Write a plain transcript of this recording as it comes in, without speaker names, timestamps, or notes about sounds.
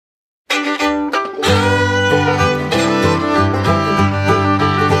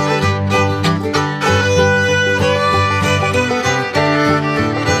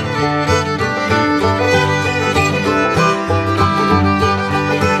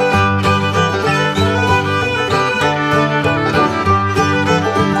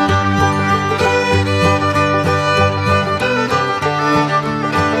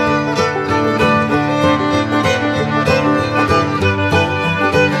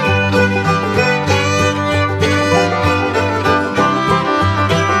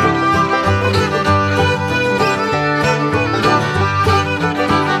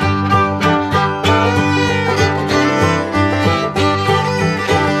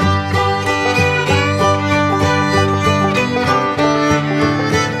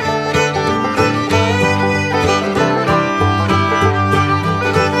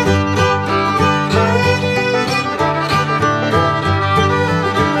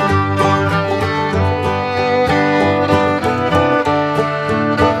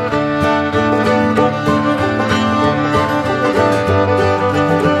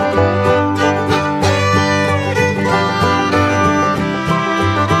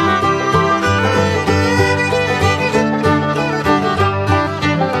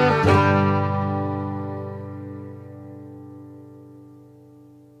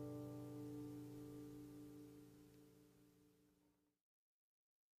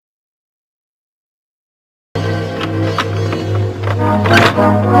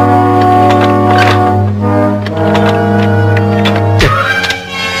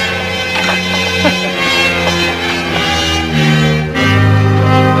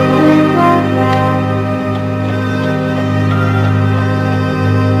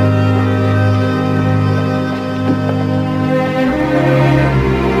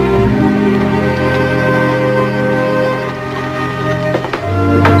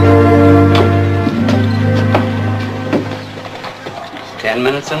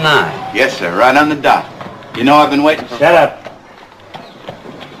10 minutes to 9. Yes, sir, right on the dot. You know I've been waiting for... Shut up.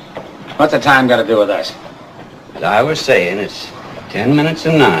 What's the time got to do with us? As I was saying, it's 10 minutes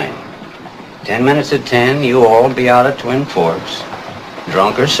to 9. 10 minutes to 10, you all be out of Twin Forks,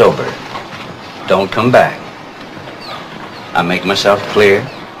 drunk or sober. Don't come back. I make myself clear?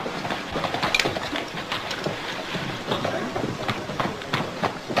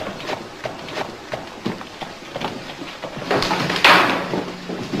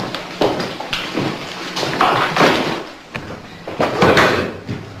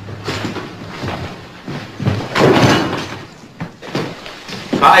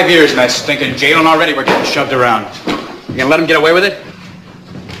 Five years in that stinking jail, and already we're getting shoved around. You gonna let him get away with it?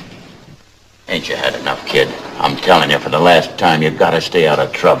 Ain't you had enough, kid? I'm telling you, for the last time, you've got to stay out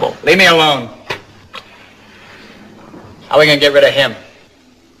of trouble. Leave me alone. How are we gonna get rid of him?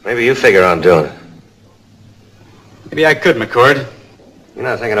 Maybe you figure on doing it. Maybe I could, McCord. You're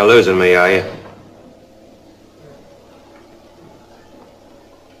not thinking of losing me, are you?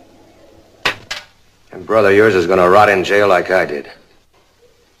 And brother of yours is gonna rot in jail like I did.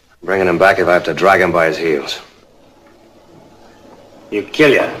 Bringing him back if I have to drag him by his heels. You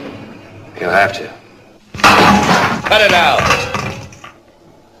kill ya. He'll have to. Cut it out.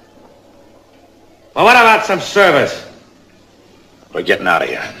 Well, what about some service? We're getting out of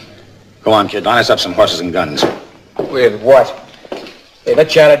here. Go on, kid. Line us up some horses and guns. With what? They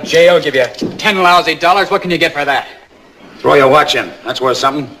let you out of jail, give you 10 lousy dollars. What can you get for that? Throw your watch in. That's worth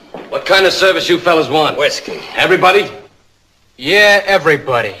something. What kind of service you fellas want? Whiskey. Everybody? Yeah,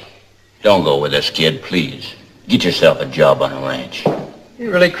 everybody. Don't go with us, kid, please. Get yourself a job on a ranch.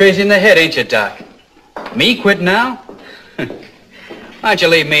 You're really crazy in the head, ain't you, Doc? Me quit now? Why don't you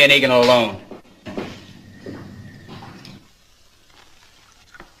leave me and Egan alone?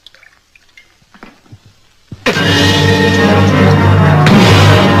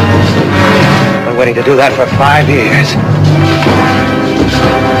 Been waiting to do that for 5 years.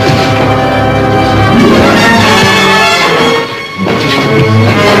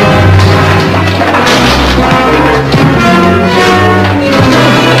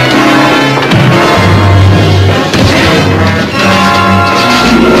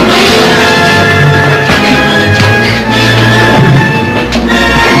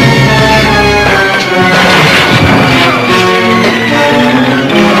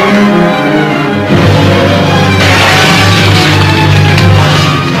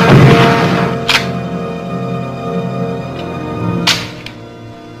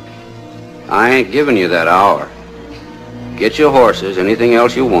 I ain't giving you that hour. Get your horses, anything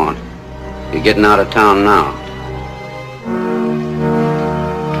else you want. You're getting out of town now.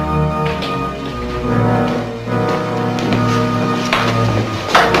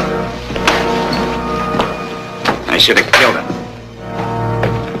 I should have killed him.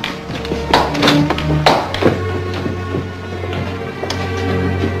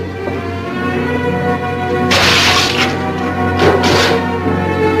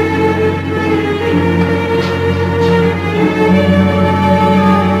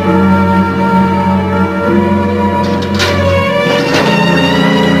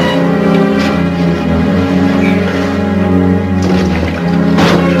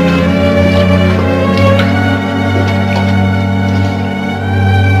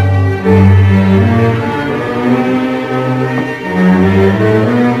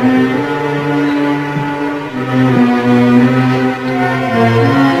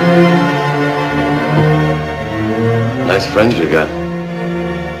 Friends you got?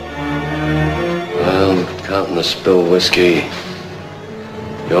 Well, counting the spilled whiskey,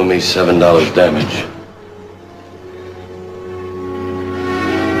 you owe me $7 damage.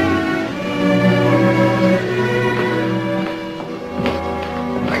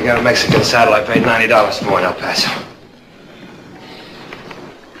 I got a Mexican saddle I paid $90 for in El Paso.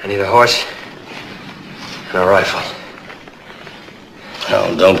 I need a horse and a rifle.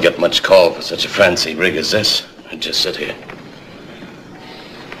 Well, don't get much call for such a fancy rig as this. Just sit here.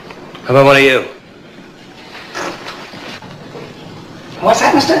 How about one of you? What's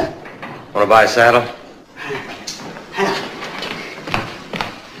that, mister? Want to buy a saddle?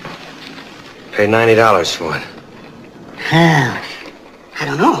 Paid $90 for it. I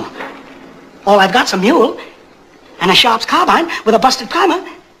don't know. All I've got's a mule and a Sharp's carbine with a busted primer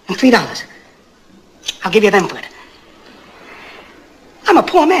and $3. I'll give you them for it. I'm a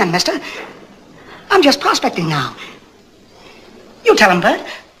poor man, mister. I'm just prospecting now. You tell him, Bert.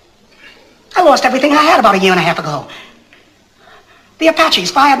 I lost everything I had about a year and a half ago. The Apaches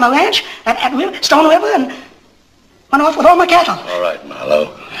fired my ranch at Stone River and went off with all my cattle. All right,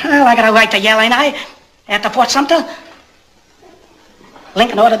 Marlowe. Well, I got a right to yell, ain't I? After Fort Sumter?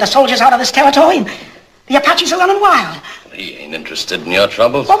 Lincoln ordered the soldiers out of this territory. The Apaches are running wild. He ain't interested in your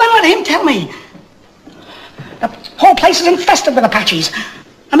troubles. Well, then let him tell me. The whole place is infested with Apaches.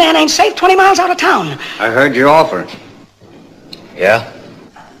 A man ain't safe 20 miles out of town. I heard your offer. Yeah?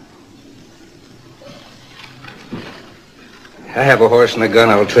 I have a horse and a gun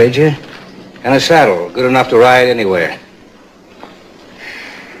I'll trade you. And a saddle, good enough to ride anywhere.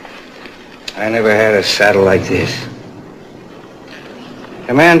 I never had a saddle like this.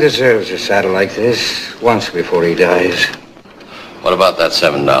 A man deserves a saddle like this once before he dies. What about that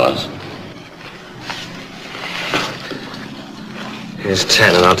 $7? Here's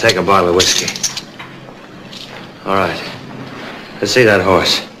 10, and I'll take a bottle of whiskey. All right. Let's see that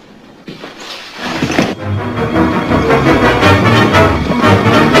horse.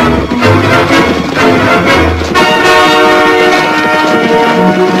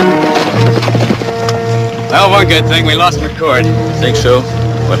 Well, one good thing, we lost McCord. Think so?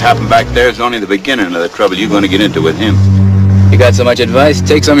 What happened back there is only the beginning of the trouble you're going to get into with him. You got so much advice?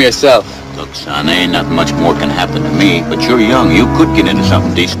 Take some yourself. Look, son, ain't nothing much more can happen to me, but you're young. You could get into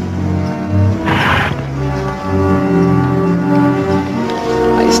something decent.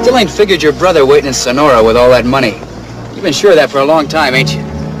 I still ain't figured your brother waiting in Sonora with all that money. You've been sure of that for a long time, ain't you?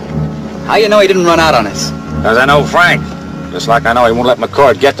 How you know he didn't run out on us? Because I know Frank. Just like I know he won't let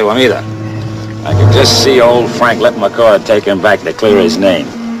McCord get to him either. I can just see old Frank letting McCord take him back to clear his name.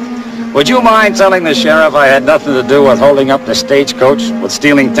 Would you mind telling the sheriff I had nothing to do with holding up the stagecoach, with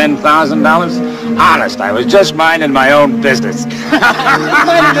stealing $10,000? Honest, I was just minding my own business.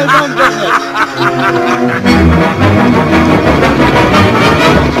 Minding his own business.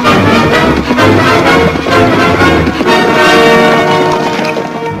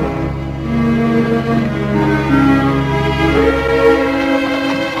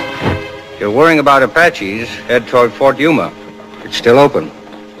 If you're worrying about Apaches, head toward Fort Yuma. It's still open.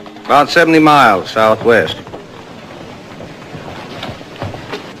 About 70 miles southwest.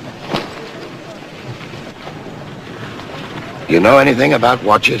 You know anything about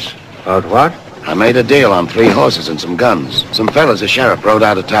watches? About what? I made a deal on 3 horses and some guns. Some fellas the sheriff rode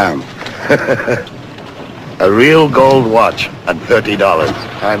out of town. A real gold watch and $30.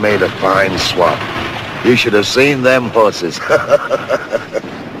 I made a fine swap. You should have seen them horses.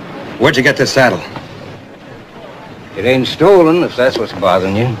 Where'd you get this saddle? It ain't stolen, if that's what's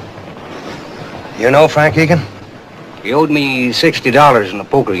bothering you. You know Frank Egan? He owed me $60 in a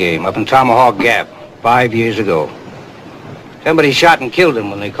poker game up in Tomahawk Gap 5 years ago. Somebody shot and killed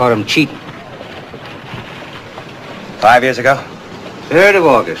him when they caught him cheating. 5 years ago? 3rd of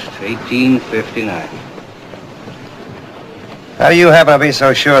August, 1859. How do you happen to be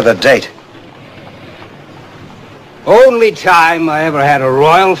so sure of the date? Only time I ever had a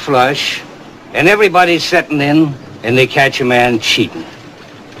royal flush, and everybody's setting in, and they catch a man cheating.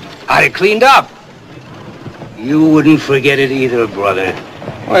 I'd have cleaned up. You wouldn't forget it either, brother.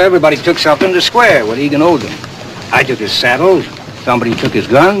 Well, everybody took something to square what Egan owed them. I took his saddles. Somebody took his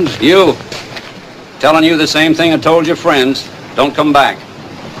guns. You. Telling you the same thing I told your friends. Don't come back.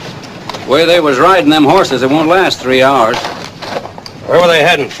 The way they was riding them horses, it won't last 3 hours. Where were they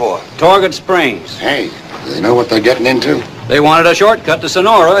heading for? Torgat Springs. Hey, do they know what they're getting into? They wanted a shortcut to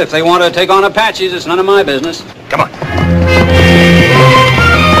Sonora. If they want to take on Apaches, it's none of my business. Come on.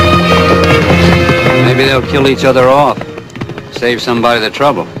 Maybe they'll kill each other off. Save somebody the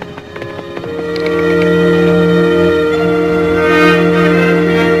trouble.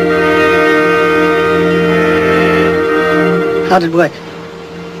 How'd it work?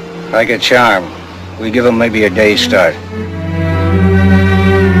 Like a charm. We give them maybe a day's start.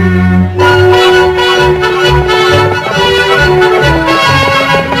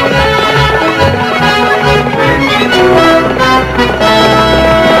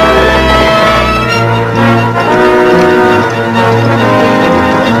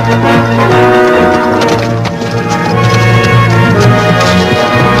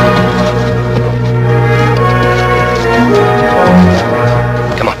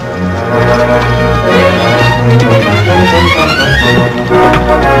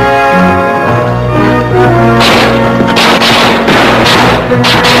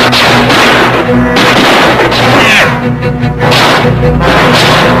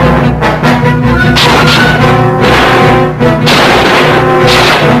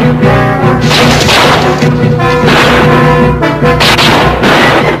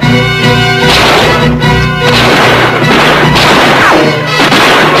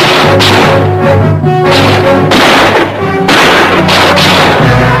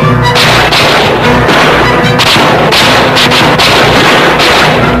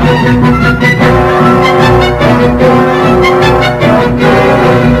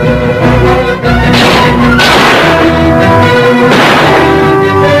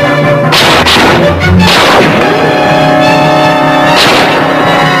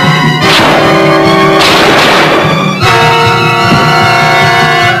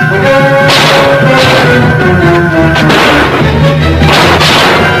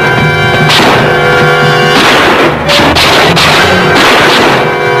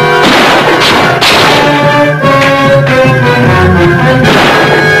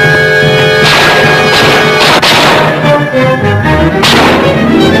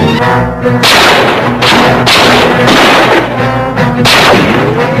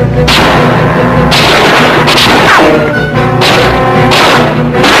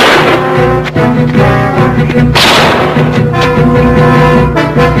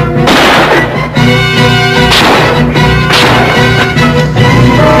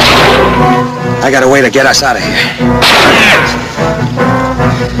 I got a way to get us out of here.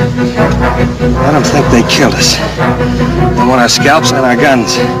 Let them think they killed us. They want our scalps and our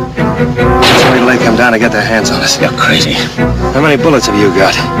guns. Just wait till they come down to get their hands on us. You're crazy. How many bullets have you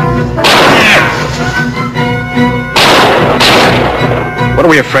got? What are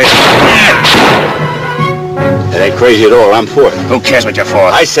we afraid of? It ain't crazy at all. I'm for it. Who cares what you're for?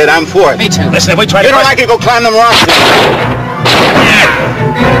 I said I'm for it. Me too. Listen, if we try to... You don't like it, go climb them rocks.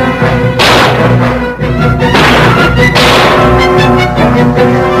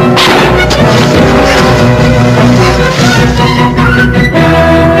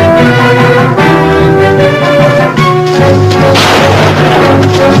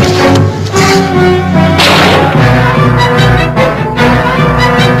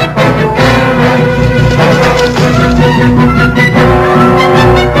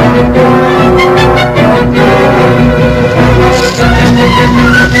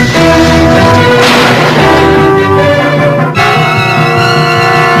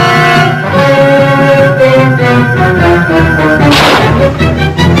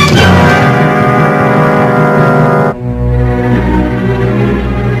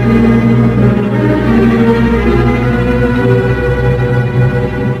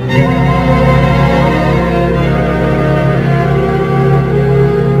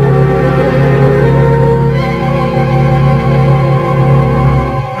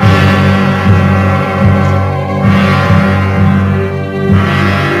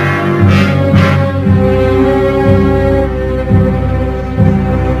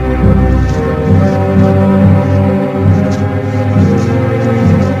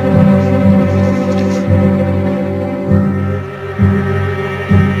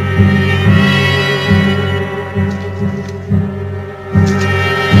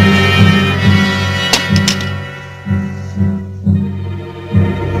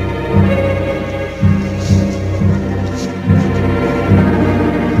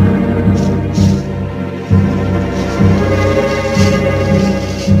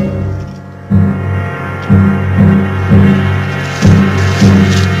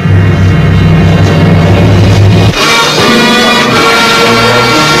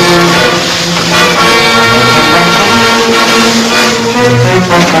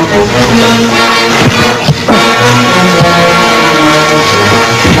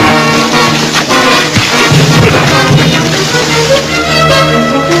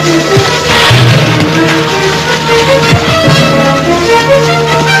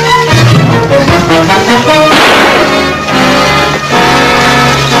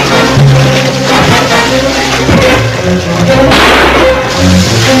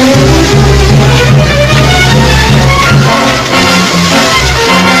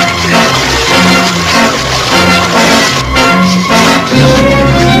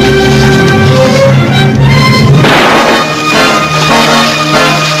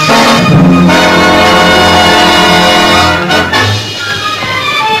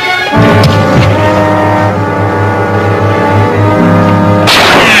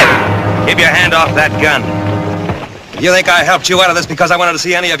 That gun. If you think I helped you out of this because I wanted to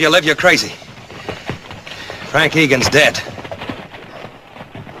see any of you live, you're crazy. Frank Egan's dead.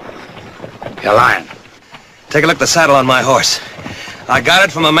 You're lying. Take a look at the saddle on my horse. I got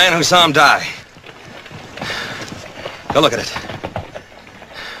it from a man who saw him die. Go look at it.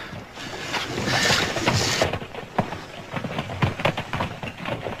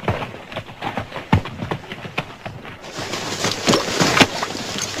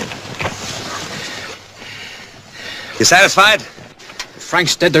 You satisfied? If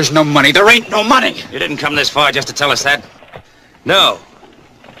Frank's dead, there's no money. There ain't no money. You didn't come this far just to tell us that? No.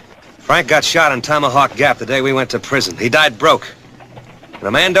 Frank got shot in Tomahawk Gap the day we went to prison. He died broke. And a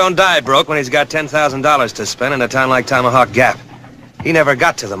man don't die broke when he's got $10,000 to spend in a town like Tomahawk Gap. He never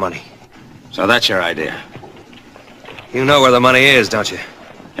got to the money. So that's your idea? You know where the money is, don't you?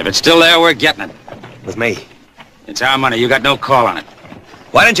 If it's still there, we're getting it. With me. It's our money. You got no call on it.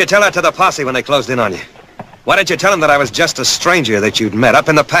 Why didn't you tell that to the posse when they closed in on you? Why didn't you tell them that I was just a stranger that you'd met up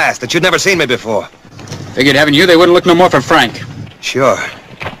in the past, that you'd never seen me before? Figured having you, they wouldn't look no more for Frank. Sure.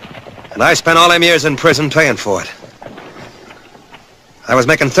 And I spent all them years in prison paying for it. I was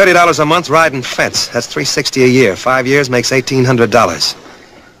making $30 a month riding fence. That's $360 a year. 5 years makes $1,800.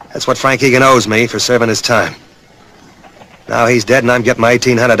 That's what Frank Egan owes me for serving his time. Now he's dead and I'm getting my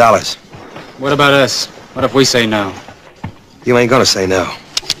 $1,800. What about us? What if we say no? You ain't gonna say no.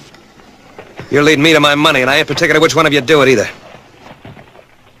 You're leading me to my money, and I ain't particular which one of you do it either.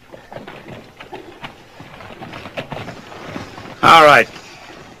 All right.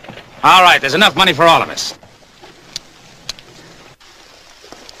 All right, there's enough money for all of us.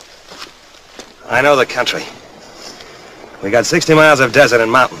 I know the country. We got 60 miles of desert and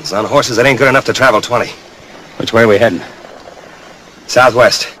mountains. On horses that ain't good enough to travel 20. Which way are we heading?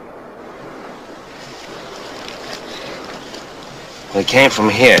 Southwest. We came from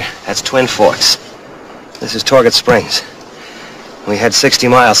here. That's Twin Forks. This is Torget Springs. We head 60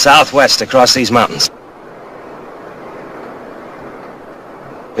 miles southwest across these mountains.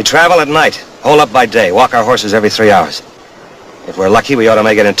 We travel at night, hole up by day, walk our horses every 3 hours. If we're lucky, we ought to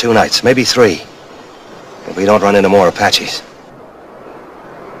make it in 2 nights, maybe 3. If we don't run into more Apaches.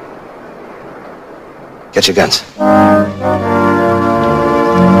 Get your guns.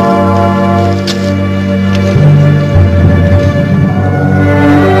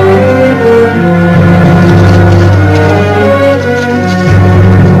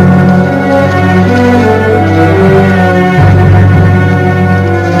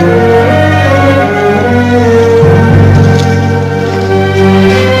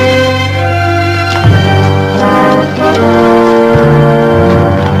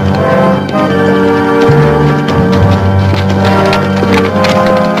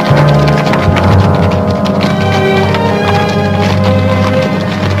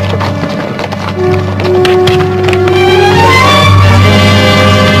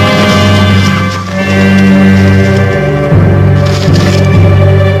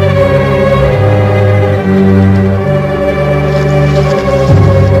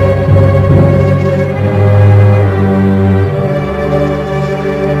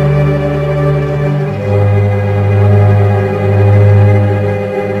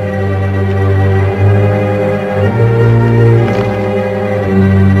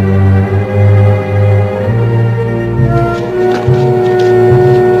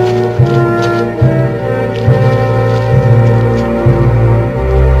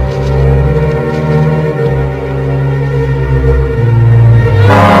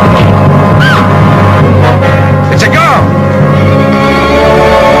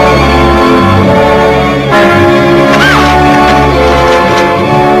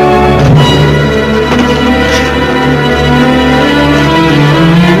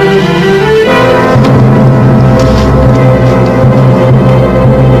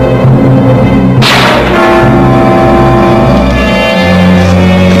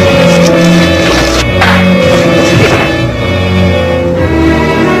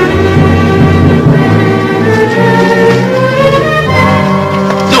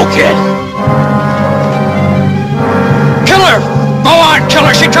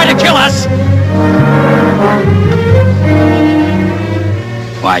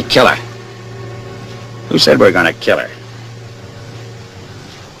 Kill her. Who said we're gonna kill her?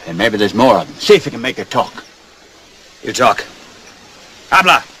 And maybe there's more of them. See if you can make her talk. You talk.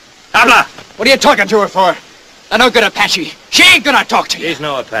 Habla! Habla! What are you talking to her for? A no good Apache. She ain't gonna talk to you. She's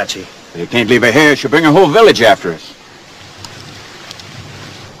no Apache. You can't leave her here. She'll bring her whole village after us.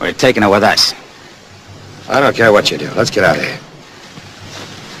 We're taking her with us. I don't care what you do. Let's get out of here.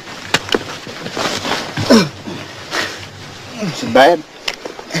 Is it bad?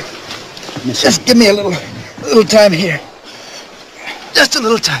 Just give me a little time here. Just a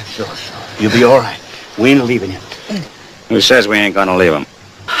little time. Sure. You'll be all right. We ain't leaving you. Who says we ain't gonna leave him?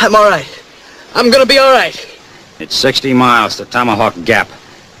 I'm all right. I'm gonna be all right. It's 60 miles to Tomahawk Gap.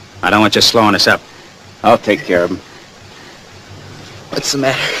 I don't want you slowing us up. I'll take care of him. What's the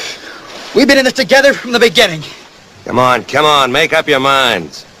matter? We've been in this together from the beginning. Come on. Make up your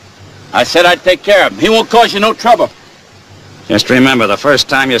minds. I said I'd take care of him. He won't cause you no trouble. Just remember, the first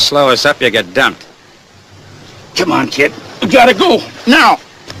time you slow us up, you get dumped. Come on, kid. We gotta go. Now.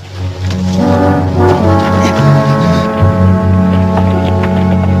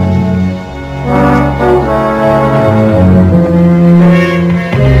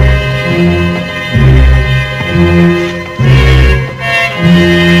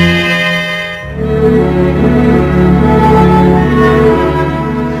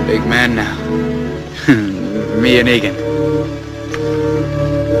 Big man now. Me and Egan.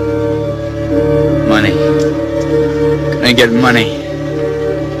 Money. Gonna get money.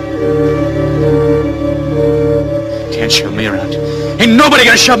 Can't shove me around. Ain't nobody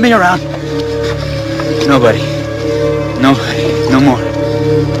gonna shove me around. Nobody. Nobody. No more.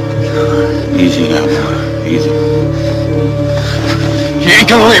 Easy now. Easy. You ain't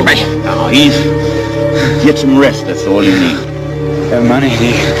gonna leave me. Now, easy. Get some rest. That's all you need. Have money,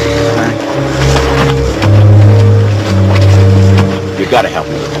 Money. You gotta help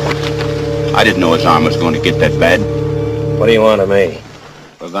me. I didn't know his arm was going to get that bad. What do you want of me?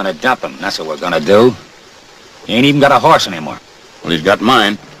 We're gonna dump him. That's what we're gonna do. He ain't even got a horse anymore. Well, he's got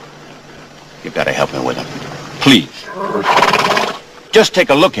mine. You gotta help me with him. Please. Just take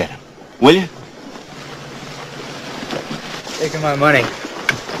a look at him, will you? Taking my money.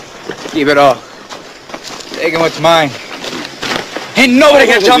 Keep it all. Taking what's mine. Ain't nobody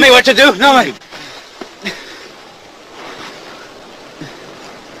gonna tell me what to do. Nobody.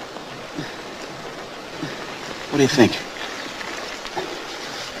 What do you think?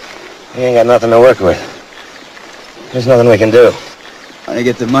 He ain't got nothing to work with. There's nothing we can do. I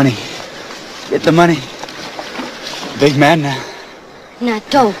get the money. Get the money. Big man now.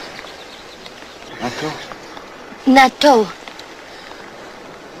 Nato. Nato? Nato.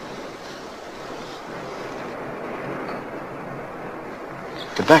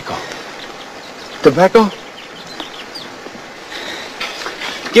 Tobacco. Tobacco?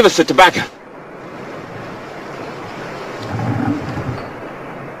 Give us the tobacco.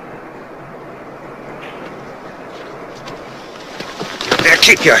 There,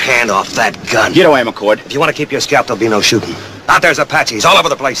 keep your hand off that gun. Get away, McCord. If you want to keep your scalp, there'll be no shooting. Out there's Apaches all over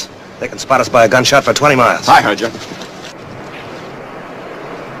the place. They can spot us by a gunshot for 20 miles. I heard you.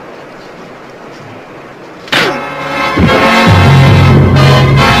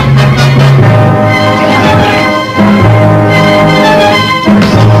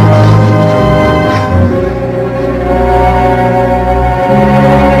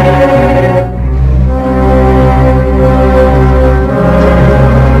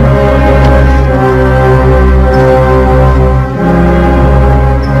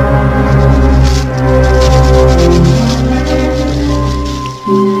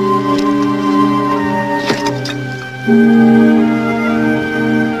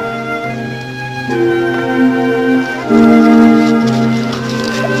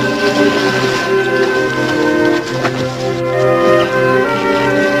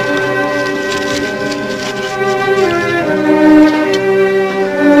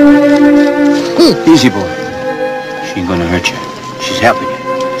 Easy, boy. She ain't gonna hurt you. She's helping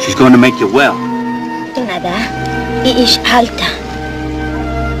you. She's going to make you well. Ito nada. Iish alta.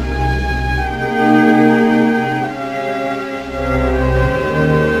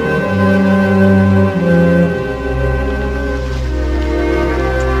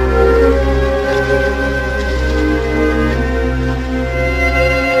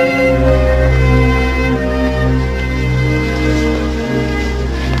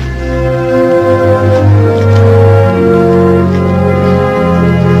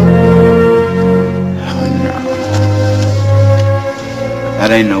 That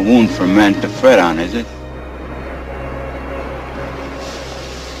ain't no wound for a man to fret on, is it?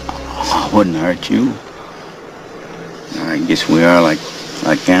 Oh, wouldn't hurt you. I guess we are like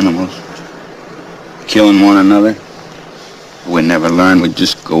animals, killing one another. We never learn, we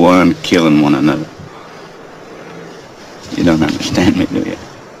just go on killing one another. You don't understand me, do you?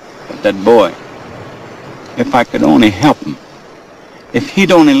 But that boy, if I could only help him, if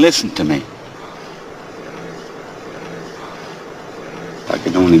he'd only listen to me, I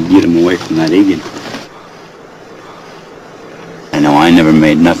could only get him away from that Egan. I know I never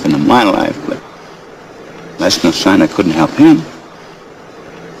made nothing of my life, but that's no sign I couldn't help him.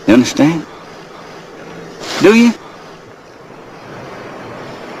 You understand? Do you?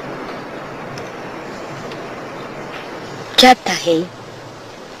 Chata hey.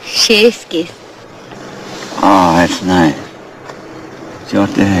 Sheskis. Oh, that's nice.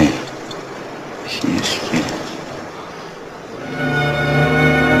 Chata hey. Sheskis.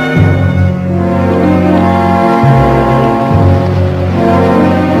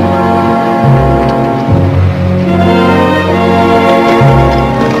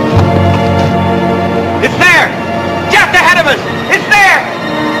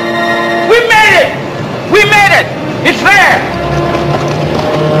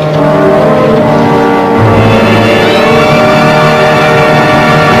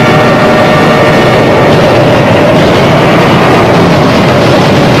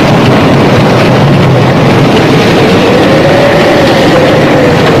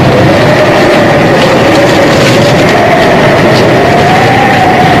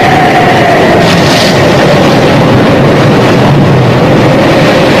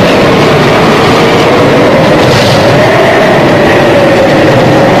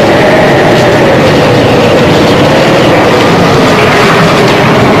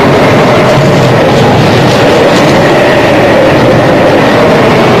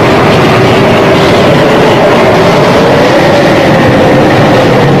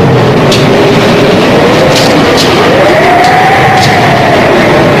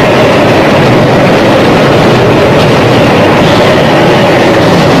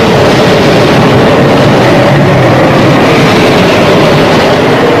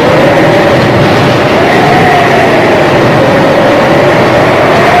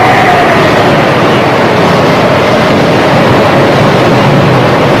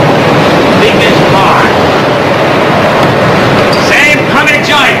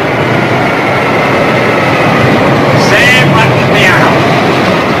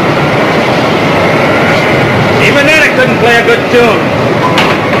 good tune.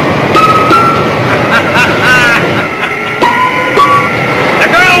 The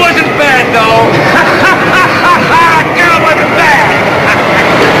girl wasn't bad, though. The girl wasn't bad.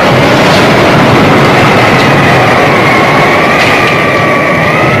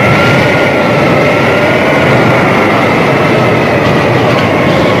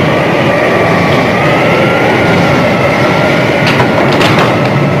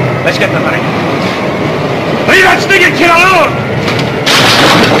 Let's get the money. Leave that stinking kid alone!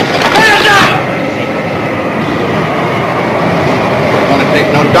 Hands up! Don't want to take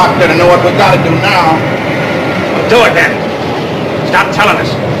no doctor to know what we gotta do now. Well, do it then. Stop telling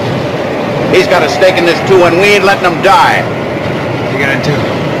us. He's got a stake in this too, and we ain't letting him die. What are you gonna do?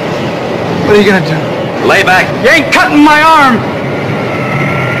 What are you gonna do? Lay back. You ain't cutting my arm!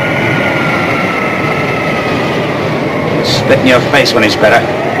 Spit in your face when he's better.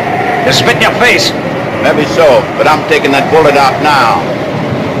 You spit in your face. Maybe so, but I'm taking that bullet out now.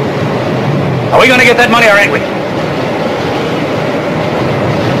 Are we gonna get that money or ain't we?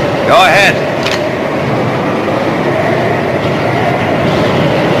 Go ahead.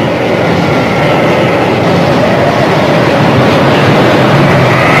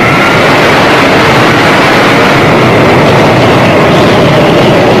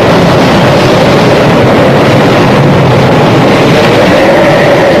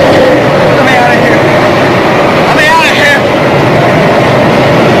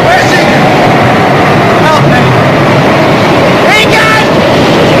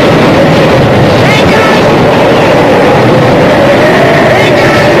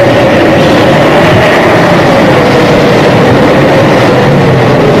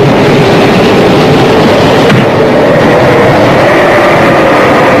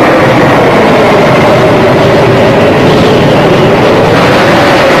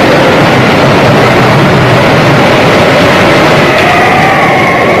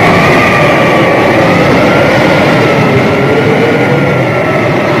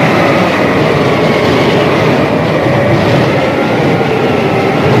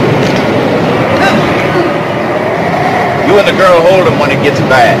 The girl hold him when it gets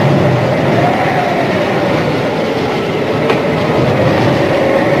bad.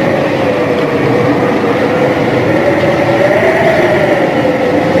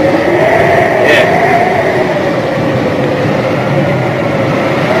 Yeah.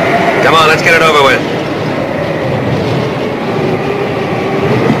 Come on, let's get it over with.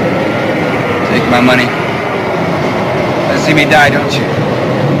 Take my money. Let's see me die, don't you?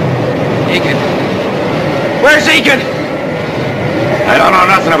 Egan. Where's Egan? I don't know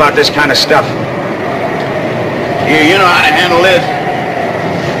nothing about this kind of stuff. Here, you know how to handle this.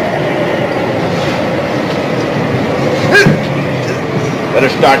 Better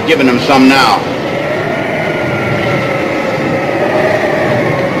start giving him some now.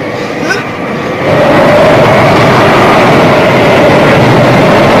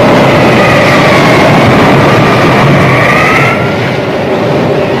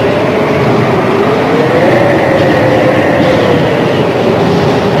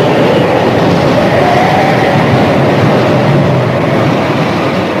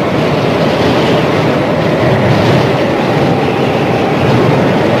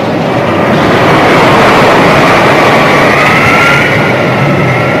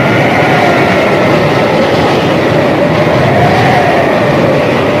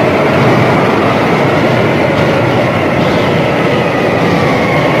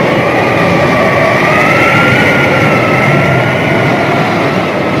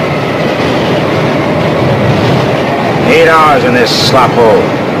 In this slop hole.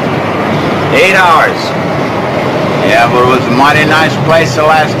 8 hours. Yeah, but it was a mighty nice place the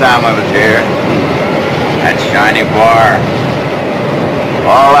last time I was here. That shiny bar.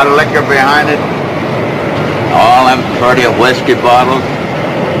 All that liquor behind it. All them pretty whiskey bottles.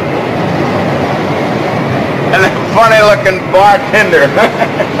 And that funny-looking bartender.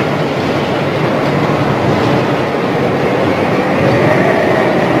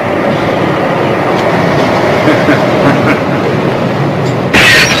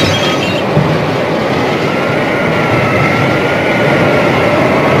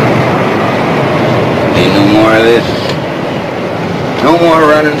 More of this. No more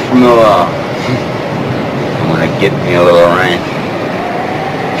running from the law. I'm gonna get me a little ranch.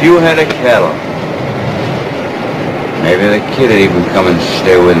 A few head of cattle. Maybe the kid'd even come and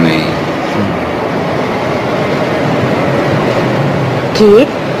stay with me. Kid?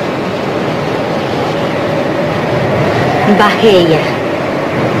 Bahia.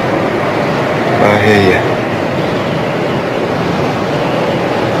 Bahia.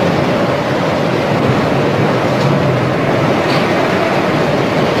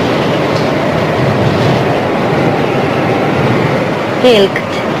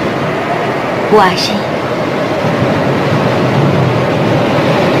 Helgt. Washi.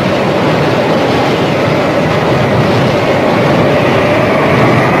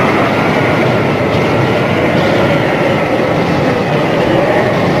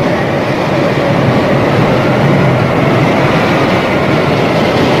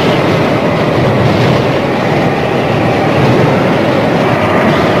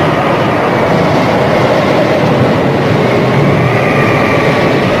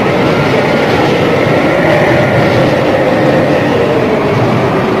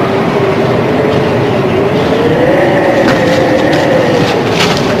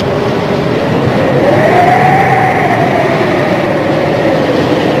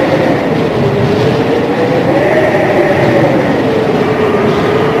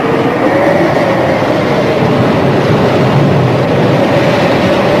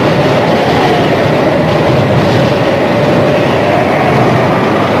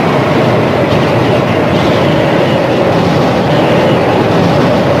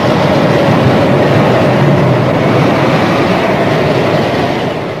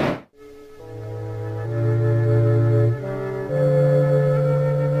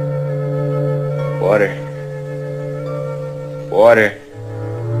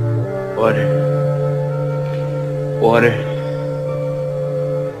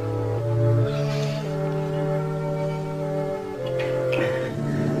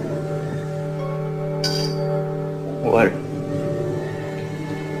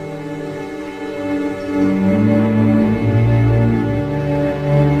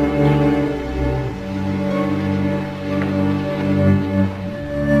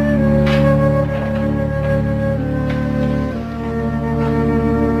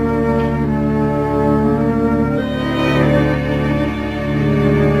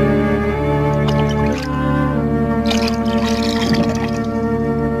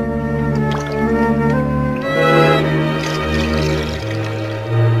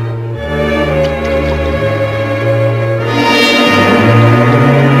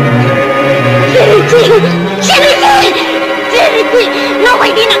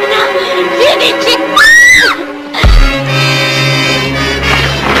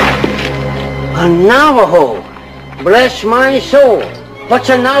 A Navajo! Bless my soul! What's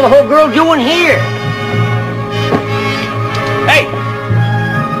a Navajo girl doing here? Hey!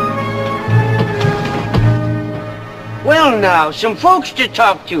 Well now, some folks to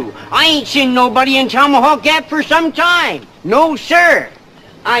talk to. I ain't seen nobody in Tomahawk Gap for some time. No, sir.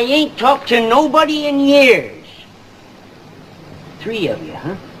 I ain't talked to nobody in years. 3 of you,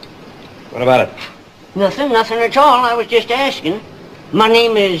 huh? What about it? Nothing at all. I was just asking. My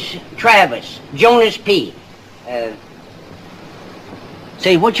name is Travis, Jonas P.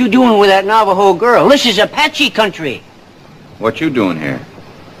 Say, what you doing with that Navajo girl? This is Apache country. What you doing here?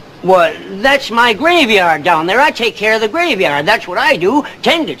 Well, that's my graveyard down there. I take care of the graveyard. That's what I do.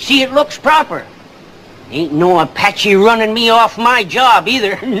 Tend it, see it looks proper. Ain't no Apache running me off my job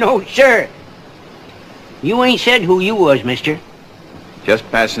either. No, sir. You ain't said who you was, mister. Just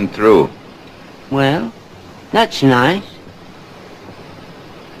passing through. Well, that's nice.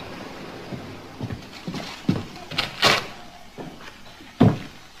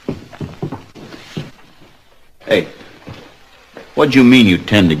 Hey, what do you mean you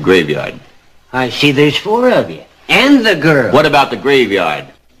tend the graveyard? I see there's 4 of you. And the girl. What about the graveyard?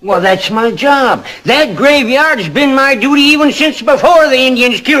 Well, that's my job. That graveyard has been my duty even since before the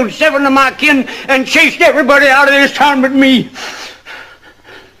Indians killed 7 of my kin and chased everybody out of this town but me.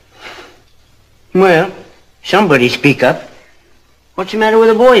 Well, somebody speak up. What's the matter with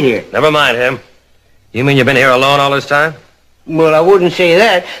the boy here? Never mind him. You mean you've been here alone all this time? Well, I wouldn't say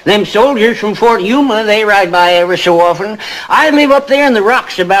that. Them soldiers from Fort Yuma, they ride by every so often. I live up there in the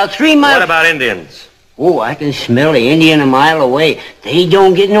rocks about 3 miles... What about Indians? Oh, I can smell the Indian a mile away. They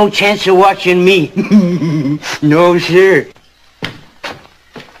don't get no chance of watching me. No, sir.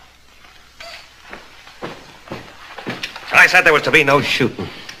 I said there was to be no shooting.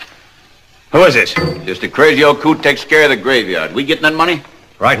 Who is this? Just a crazy old coot takes care of the graveyard. We getting that money?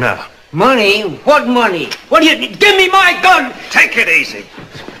 Right now. Money? What money? What do you... Give me my gun! Take it easy.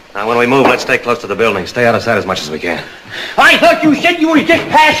 Now, when we move, let's stay close to the building. Stay out of sight as much as we can. I thought you said you was just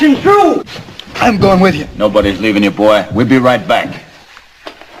passing through. I'm going with you. Nobody's leaving you, boy. We'll be right back.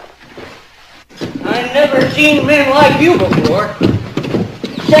 I never seen men like you before.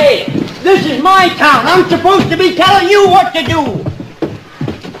 Say, this is my town. I'm supposed to be telling you what to do.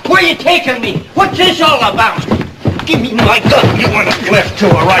 Where you taking me? What's this all about? Give me my gun. You want a left to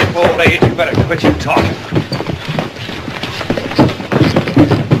a right, old age. You better quit your talking.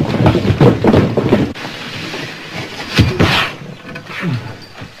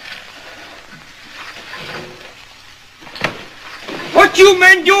 you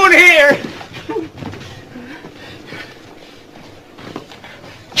men doing here?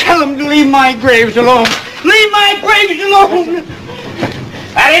 Tell them to leave my graves alone. Leave my graves alone.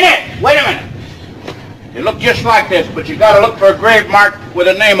 That ain't it. Wait a minute. You look just like this, but you gotta look for a grave mark with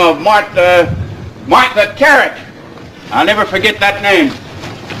the name of Martha Carrot. I'll never forget that name.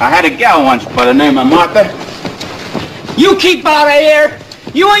 I had a gal once by the name of Martha. You keep out of here.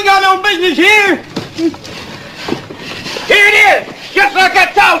 You ain't got no business here. Here it is, just like I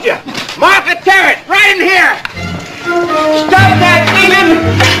told you. Martha Carrot, right in here. Stop that, Stephen!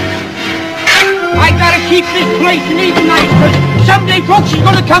 I gotta keep this place neat and nice, because someday folks is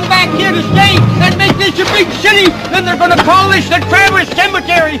gonna come back here to stay and make this a big city, and they're gonna call this the Traverse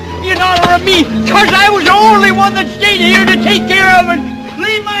Cemetery in honor of me, because I was the only one that stayed here to take care of it.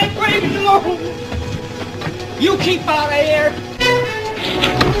 Leave my graves alone. You keep out of here.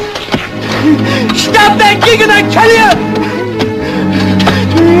 Stop that gigging, I tell you!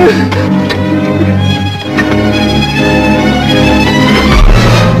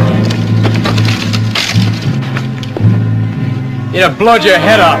 You'd have blown your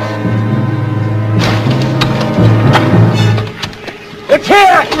head off. It's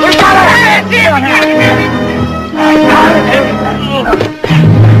here! We got it! It's here!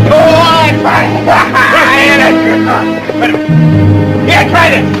 Oh, I tried it! Here, try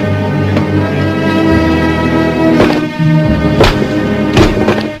this!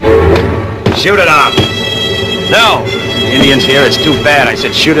 Shoot it off. No. The Indians here, it's too bad. I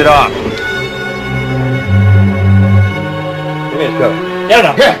said shoot it off. Give me his coat. Get it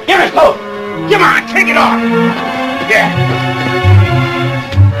up. Here, give me his coat. Come on, take it off. Yeah.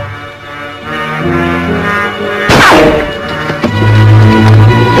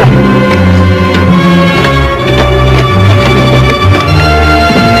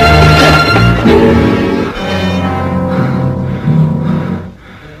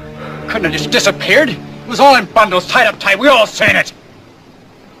 Couldn't have just disappeared. It was all in bundles, tied up tight. We all seen it.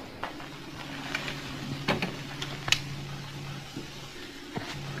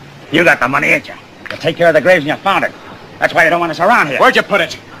 You got the money, ain't you? You take care of the graves and you found it. That's why you don't want us around here. Where'd you put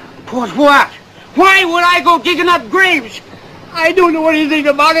it? Put what? Why would I go digging up graves? I don't know anything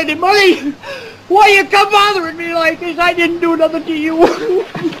about any money. Why you come bothering me like this? I didn't do nothing to you.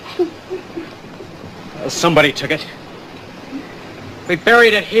 Well, somebody took it. We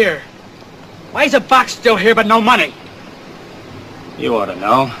buried it here. Why is the box still here but no money? You ought to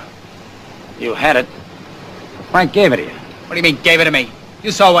know. You had it. Frank gave it to you. What do you mean, gave it to me?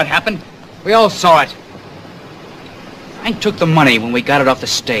 You saw what happened. We all saw it. Frank took the money when we got it off the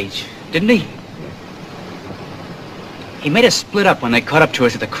stage, didn't he? He made us split up when they caught up to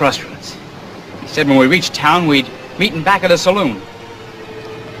us at the crossroads. He said when we reached town, we'd meet in back of the saloon.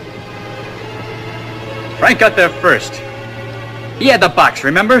 Frank got there first. He had the box,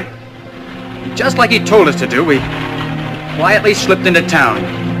 remember? And just like he told us to do, we quietly slipped into town.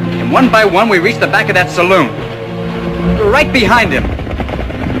 And one by one, we reached the back of that saloon. We were right behind him.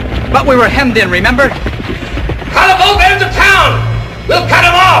 But we were hemmed in, remember? Cut them both ends of town! We'll cut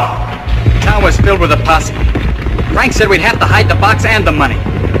them off! The town was filled with a posse. Frank said we'd have to hide the box and the money.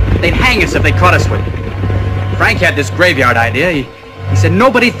 They'd hang us if they caught us with it. Frank had this graveyard idea. He said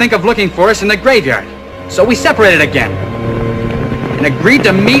nobody'd think of looking for us in the graveyard. So we separated again. And agreed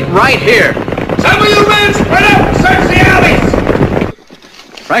to meet right here. Some of you men spread out and search the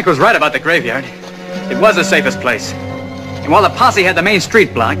alleys! Frank was right about the graveyard. It was the safest place. And while the posse had the main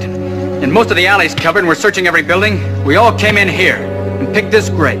street blocked, and most of the alleys covered and were searching every building, we all came in here and picked this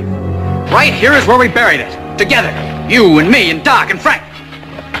grave. Right here is where we buried it. Together. You and me and Doc and Frank.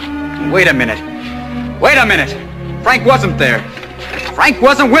 Wait a minute. Wait a minute. Frank wasn't there. Frank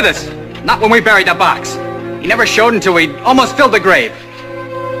wasn't with us. Not when we buried the box. He never showed until we'd almost filled the grave.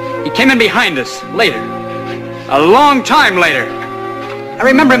 He came in behind us later. A long time later. I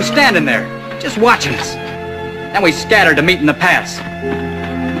remember him standing there, just watching us. Then we scattered to meet in the pass.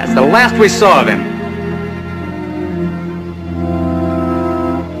 That's the last we saw of him.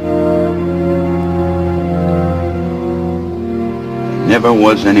 Never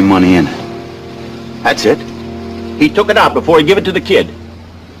was any money in it. That's it. He took it out before he gave it to the kid.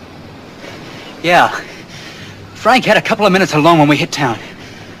 Yeah. Frank had a couple of minutes alone when we hit town.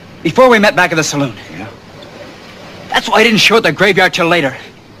 Before we met back at the saloon. Yeah? That's why I didn't show it at the graveyard till later.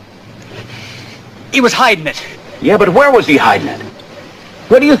 He was hiding it. Yeah, but where was he hiding it?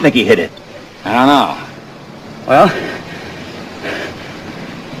 Where do you think he hid it? I don't know. Well,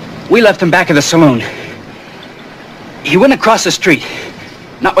 we left him back at the saloon. He went across the street.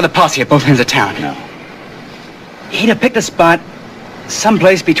 Not with a posse at both ends of town. No. He'd have picked a spot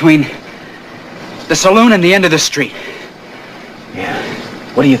someplace between the saloon and the end of the street. Yeah.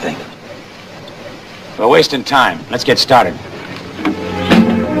 What do you think? We're wasting time. Let's get started.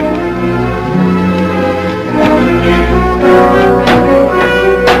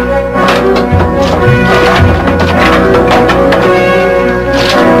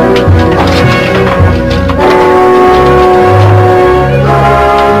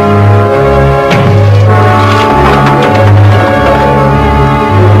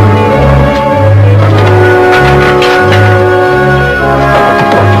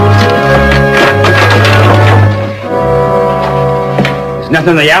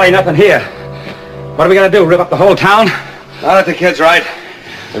 Nothing in the alley, nothing here. What are we gonna do, rip up the whole town? Now that the kid's right.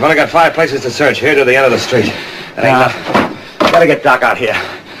 We've only got 5 places to search, here to the end of the street. That ain't nothing. Gotta get Doc out here.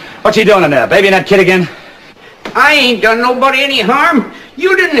 What's he doing in there, babying that kid again? I ain't done nobody any harm.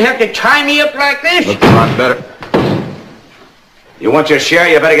 You didn't have to tie me up like this. Looks a lot better. You want your share,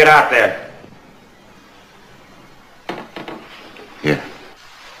 you better get out there. Here.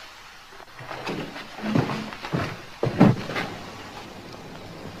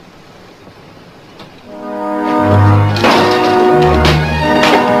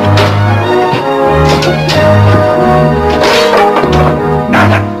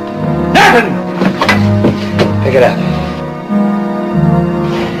 Pick it up.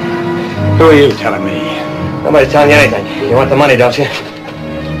 Who are you telling me? Nobody's telling you anything. You want the money, don't you?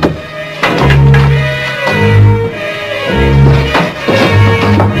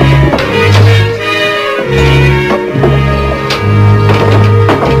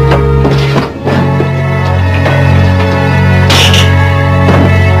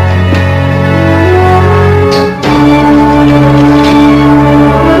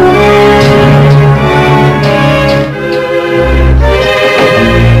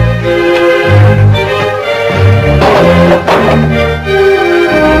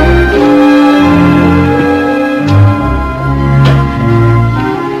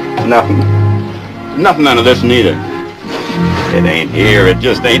 Nothing out of this neither. It ain't here. It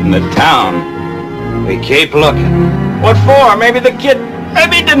just ain't in the town. We keep looking. What for? Maybe the kid...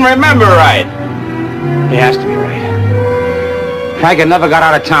 Maybe he didn't remember right. He has to be right. Frank had never got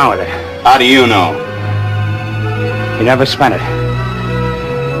out of town with it. How do you know? He never spent it.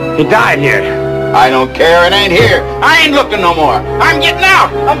 He died here. I don't care. It ain't here. I ain't looking no more. I'm getting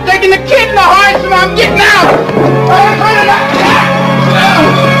out. I'm taking the kid in the horse and I'm getting out.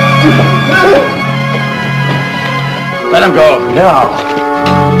 Let him go. No.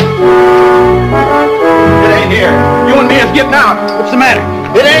 It ain't here. You and me is getting out. What's the matter?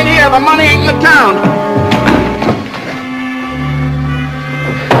 It ain't here. The money ain't in the town.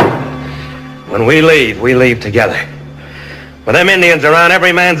 When we leave together. With them Indians around,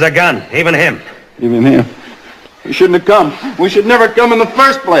 every man's a gun, even him. Even him. We shouldn't have come. We should never come in the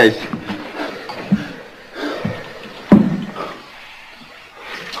first place.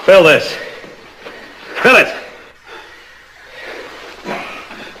 Fill this. Fill it.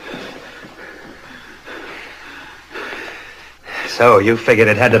 So you figured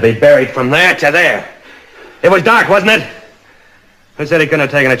it had to be buried from there to there. It was dark, wasn't it? Who said he couldn't have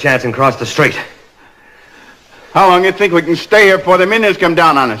taken a chance and crossed the street? How long you think we can stay here before the Indians come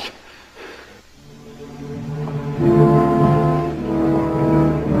down on us?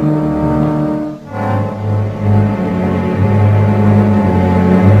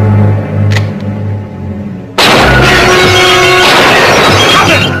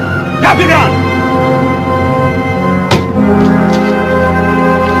 Drop your gun!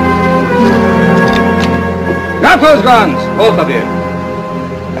 Drop those guns, both of you.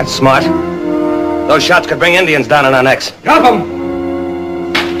 That's smart. Those shots could bring Indians down on our necks. Drop them.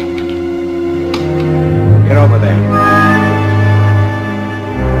 Get over there.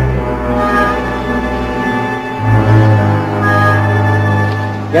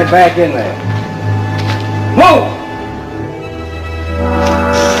 Get back in there. Move!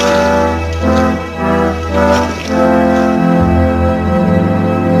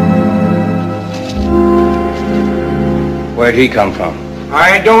 Where'd he come from?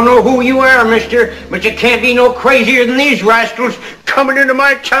 I don't know who you are, mister, but you can't be no crazier than these rascals coming into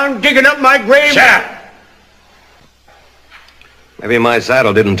my town, digging up my grave. Shut up! Maybe my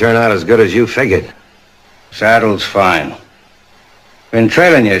saddle didn't turn out as good as you figured. Saddle's fine. Been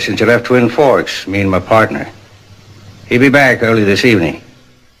trailing you since you left Twin Forks, me and my partner. He'll be back early this evening.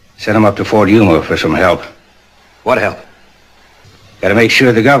 Send him up to Fort Yuma for some help. What help? Gotta make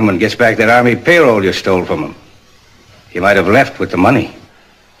sure the government gets back that army payroll you stole from him. You might have left with the money.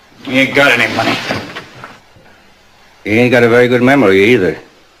 He ain't got any money. He ain't got a very good memory either.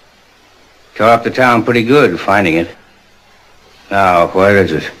 Tore up the town pretty good finding it. Now, where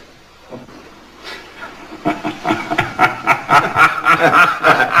is it?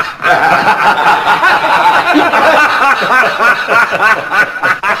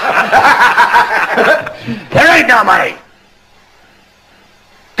 There ain't no money.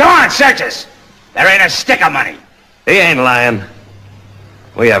 Come on, search us. There ain't a stick of money. He ain't lying.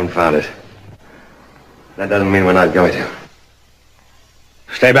 We haven't found it. That doesn't mean we're not going to.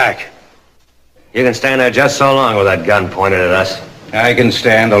 Stay back. You can stand there just so long with that gun pointed at us. I can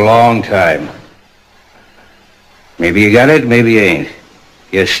stand a long time. Maybe you got it, maybe you ain't.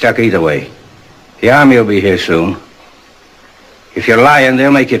 You're stuck either way. The army will be here soon. If you're lying,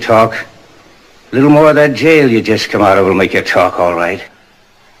 they'll make you talk. A little more of that jail you just come out of will make you talk, all right.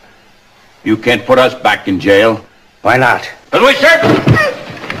 You can't put us back in jail. Why not? But we sir.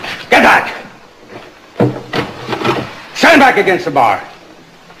 Get back! Stand back against the bar.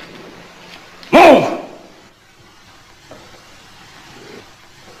 Move!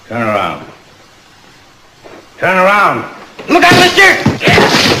 Turn around. Turn around. Look out, mister!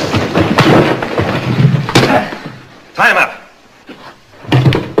 Tie him up.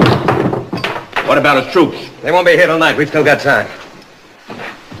 What about his troops? They won't be here tonight. We've still got time.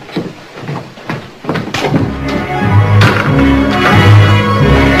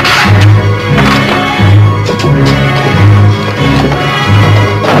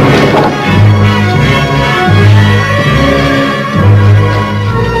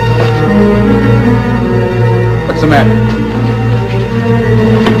 What's the matter?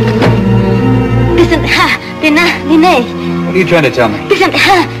 Isn't ha dina dine. What are you trying to tell me? Isn't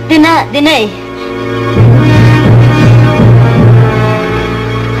ha dina dine.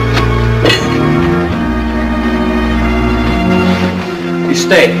 You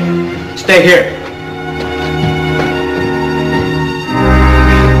stay. Stay here.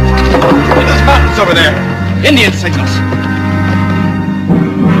 Look at those mountains over there. Indian signals.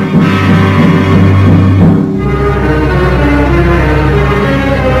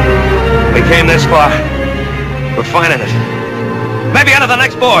 We came this far. We're finding it. Maybe under the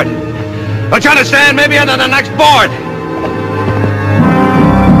next board. Don't you understand? Maybe under the next board.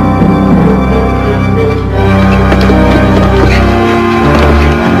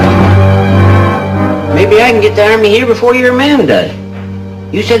 Maybe I can get the army here before your man does.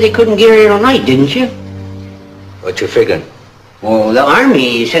 You said they couldn't get here tonight, didn't you? What you figuring? Well, the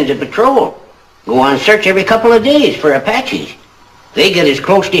army sends a patrol. Go on search every couple of days for Apaches. They get as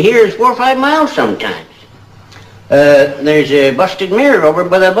close to here as 4 or 5 miles sometimes. There's a busted mirror over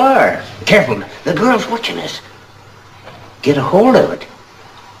by the bar. Careful, the girl's watching us. Get a hold of it.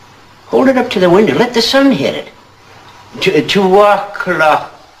 Hold it up to the window. Let the sun hit it. Tuwakla.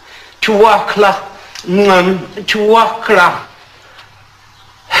 Tuwakla. Tuwakla. Tuwakla.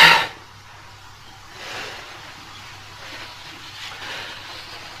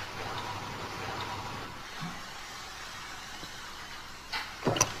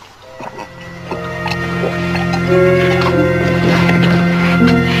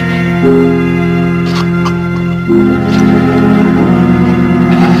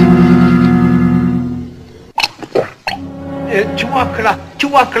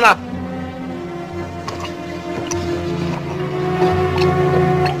 Tuwakla.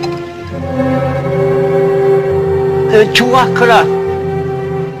 Tuwakla.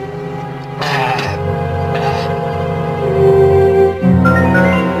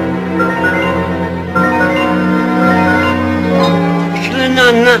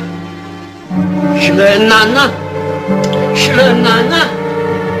 Shlenana. Shlenana. Shlenana.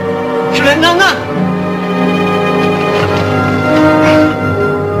 Shlenana.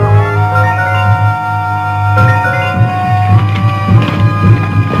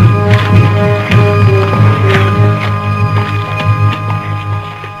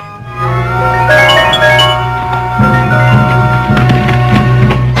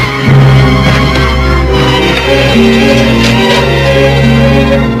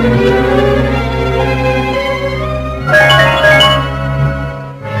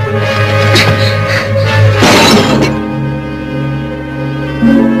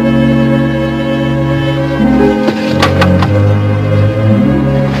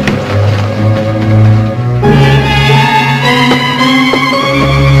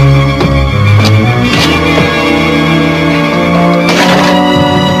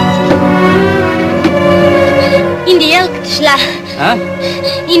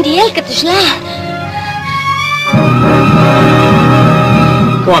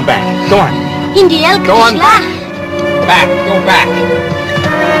 Go on back. Go on. Go on back. Back. Go back.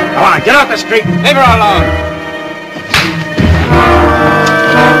 Come on, get off the street. Leave her alone.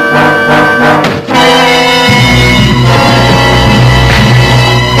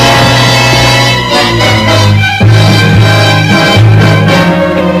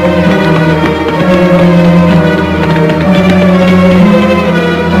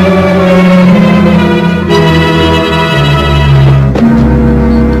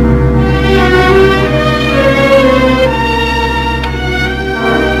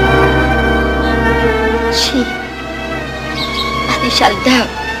 shut it down.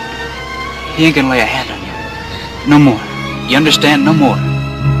 He ain't gonna lay a hand on you. No more. You understand? No more.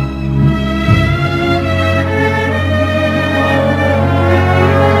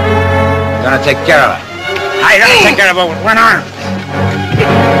 Gonna take care of her. I gotta take care of her with one arm.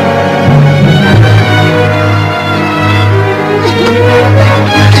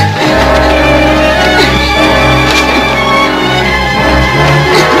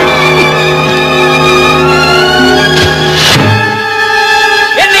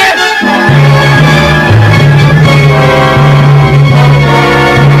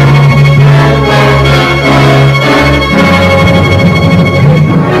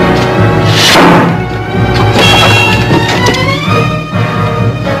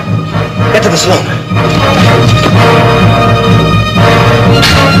 Get to the saloon.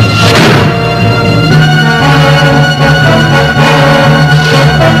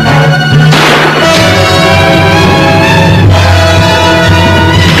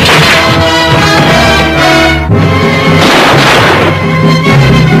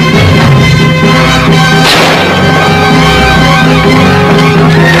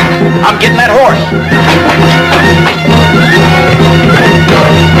 I'm getting that horse.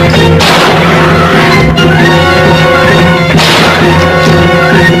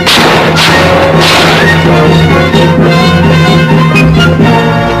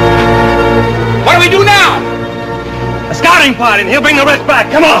 What do we do now? A scouting party, and he'll bring the rest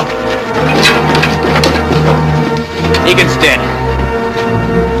back. Come on. Egan's dead.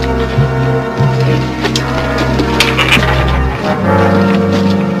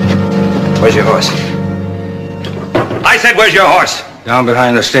 Where's your horse? I said, where's your horse? Down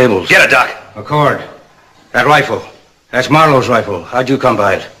behind the stables. Get it, Doc. McCord. That rifle. That's Marlowe's rifle. How'd you come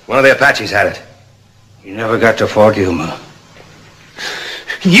by it? One of the Apaches had it. You never got to Fort Yuma.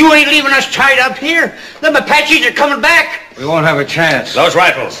 You ain't leaving us tied up here. Them Apaches are coming back. We won't have a chance. Those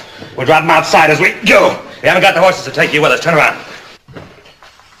rifles. We'll drop them outside as we go. We haven't got the horses to take you with us. Turn around.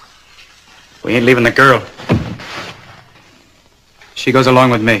 We ain't leaving the girl. She goes along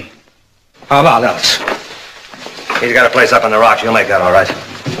with me. How about else? He's got a place up on the rocks. You'll make that all right.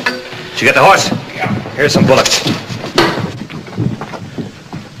 Did you get the horse? Yeah. Here's some bullets.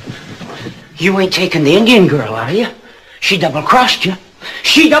 You ain't taking the Indian girl, are you? She double-crossed you.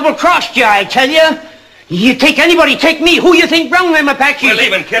 She double-crossed you, I tell you. You take anybody, take me. Who you think brung them Apaches? We're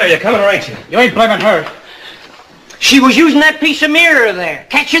leaving, kid. Are you coming or ain't you? You ain't blaming her. She was using that piece of mirror there,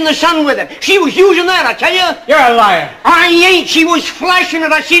 catching the sun with it. She was using that, I tell you. You're a liar. I ain't. She was flashing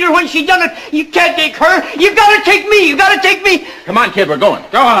it. I seen her when she done it. You can't take her. You gotta take me. You gotta take me. Come on, kid, we're going.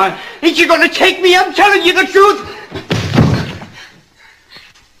 Go on. Ain't you gonna take me? I'm telling you the truth.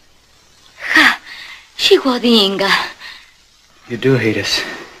 Ha, hijo de Inga. You do hate us.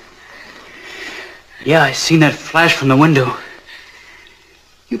 Yeah, I seen that flash from the window.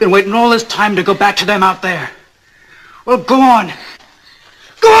 You've been waiting all this time to go back to them out there. Well, go on.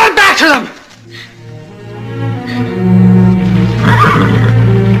 Go on back to them!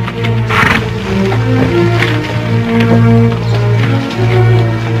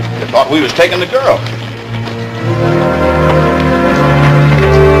 I thought we was taking the girl.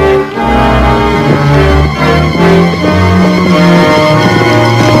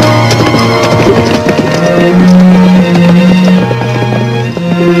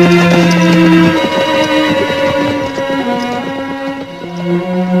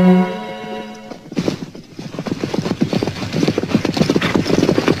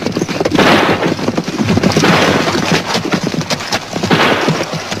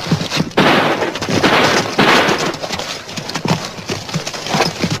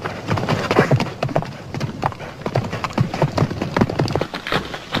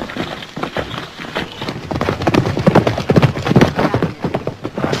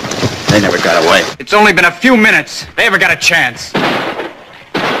 They never got away. It's only been a few minutes. They ever got a chance.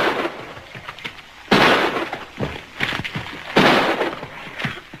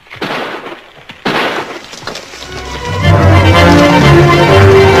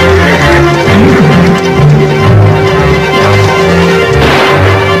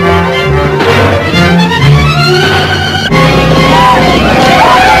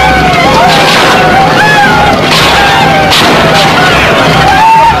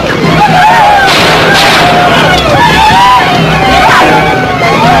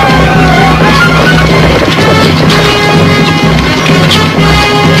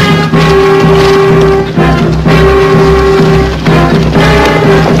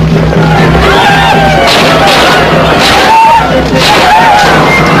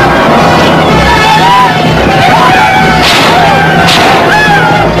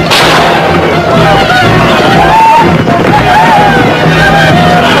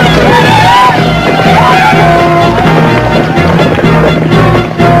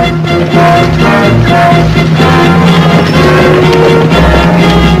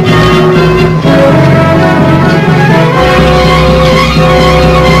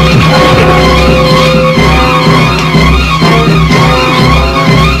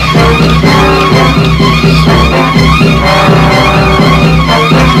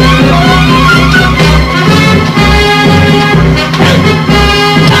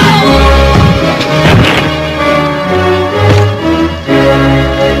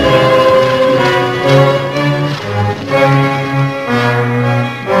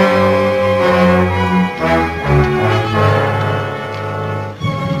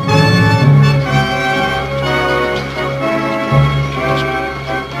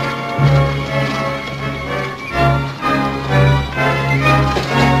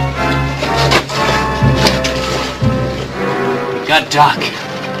 got Doc.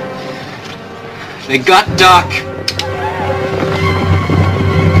 They got Doc.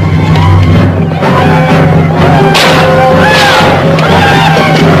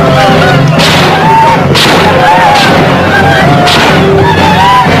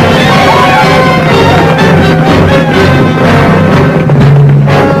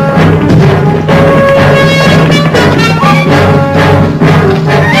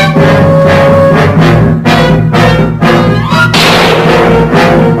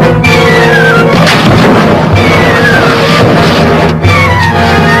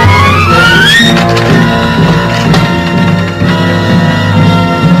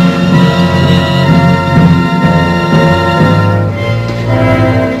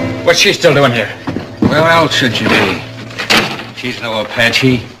 What's she still doing here? Where else should she be? She's no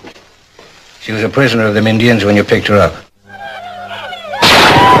Apache. She was a prisoner of them Indians when you picked her up.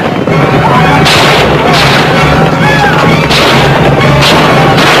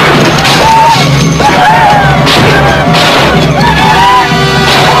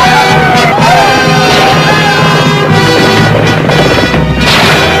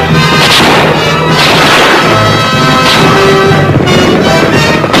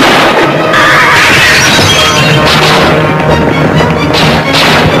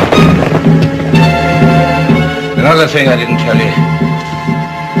 Another thing I didn't tell you.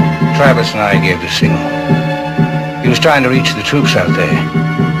 Travis and I gave the signal. He was trying to reach the troops out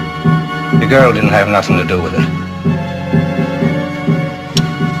there. The girl didn't have nothing to do with it.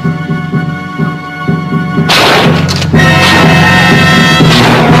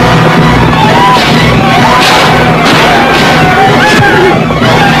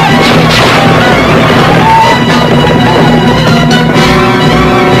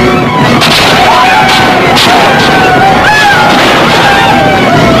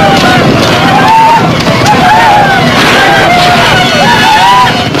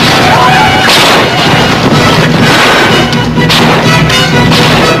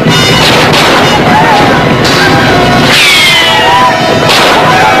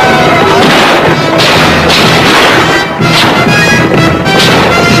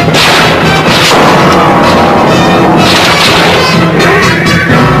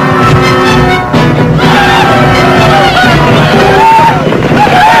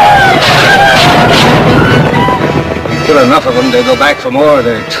 Enough of them, they go back for more of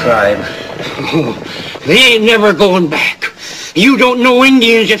their tribe. Oh, they ain't never going back. You don't know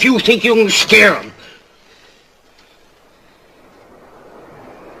Indians if you think you can scare them.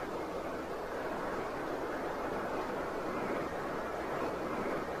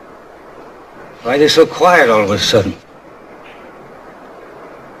 Why are they so quiet all of a sudden?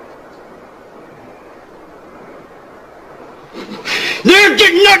 They're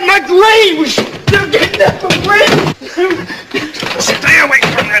getting at my graves! They're getting at my graves! Stay away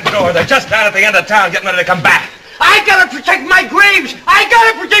from that door. They're just down at the end of town getting ready to come back. I gotta protect my graves! I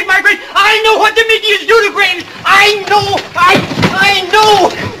gotta protect my graves! I know what the Indians do to graves! I know! I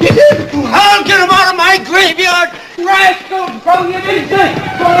know! I'll get them out of my graveyard! Rascals from the inside!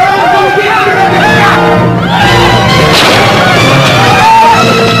 Or I'll go get them!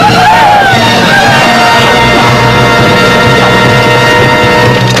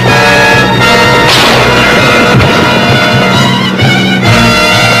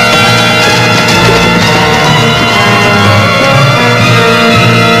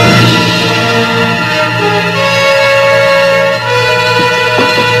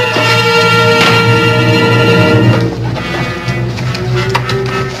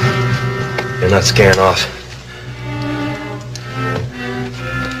 Not scaring off.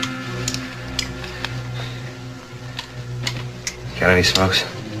 Got any smokes?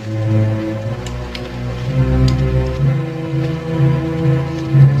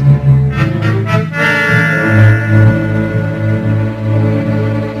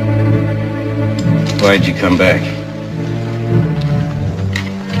 Why'd you come back?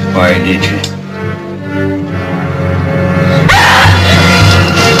 Why did you?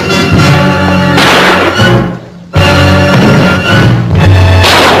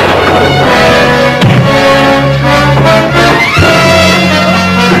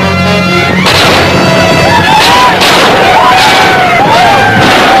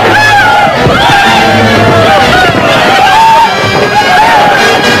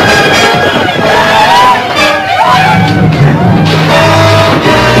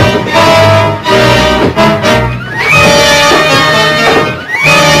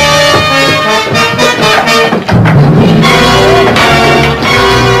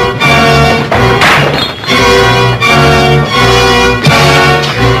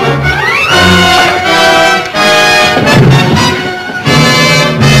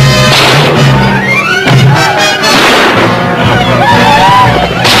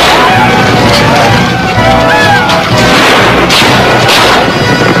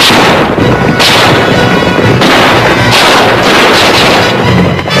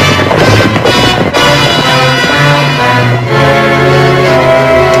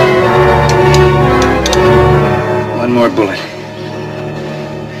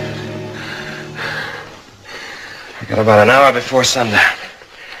 Got about an hour before sundown.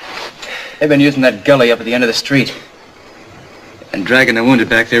 They've been using that gully up at the end of the street. And dragging the wounded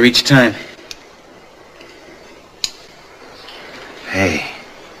back there each time. Hey.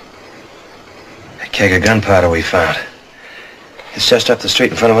 That keg of gunpowder we found. It's just up the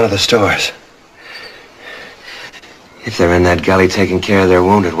street in front of one of the stores. If they're in that gully taking care of their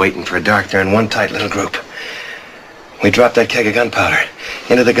wounded, waiting for dark, they're in one tight little group. We dropped that keg of gunpowder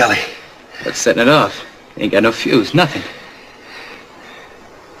into the gully. What's setting it off? Ain't got no fuse, nothing.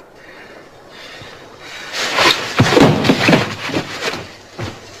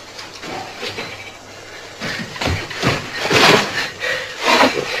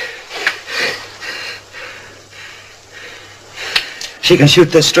 She can shoot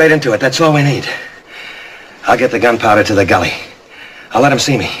this straight into it. That's all we need. I'll get the gunpowder to the gully. I'll let them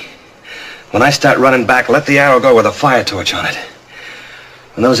see me. When I start running back, let the arrow go with a fire torch on it.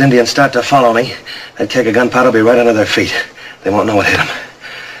 When those Indians start to follow me, that keg of gunpowder will be right under their feet. They won't know what hit them.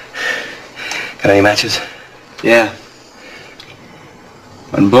 Got any matches? Yeah.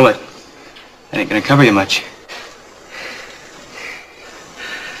 One bullet. That ain't gonna cover you much.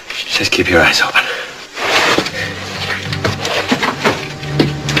 Just keep your eyes open.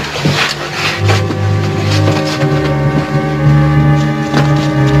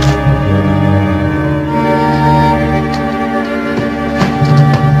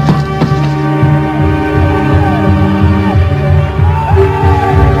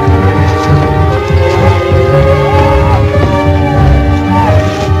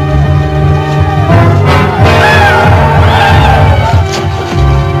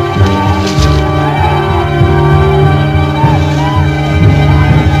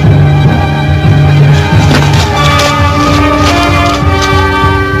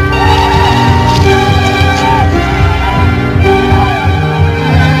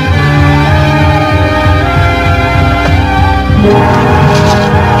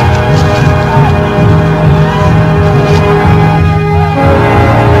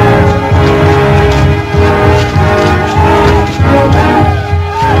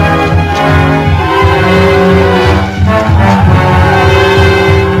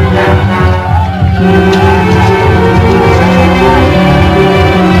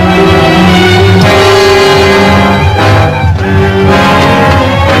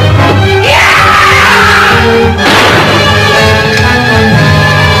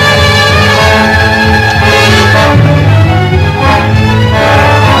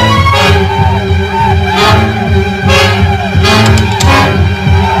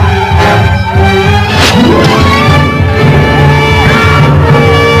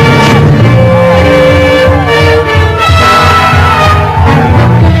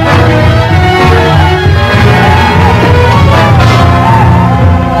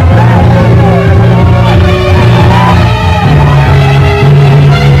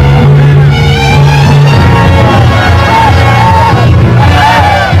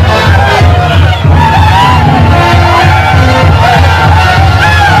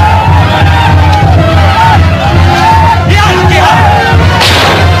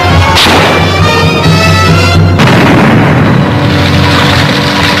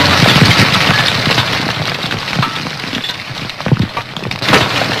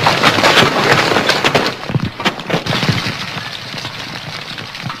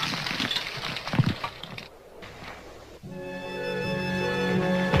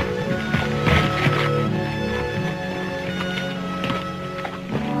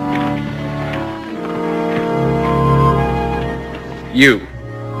 You.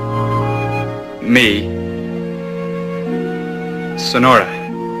 Me. Sonora.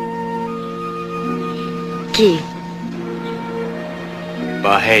 Chi?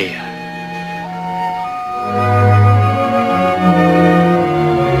 Bahia.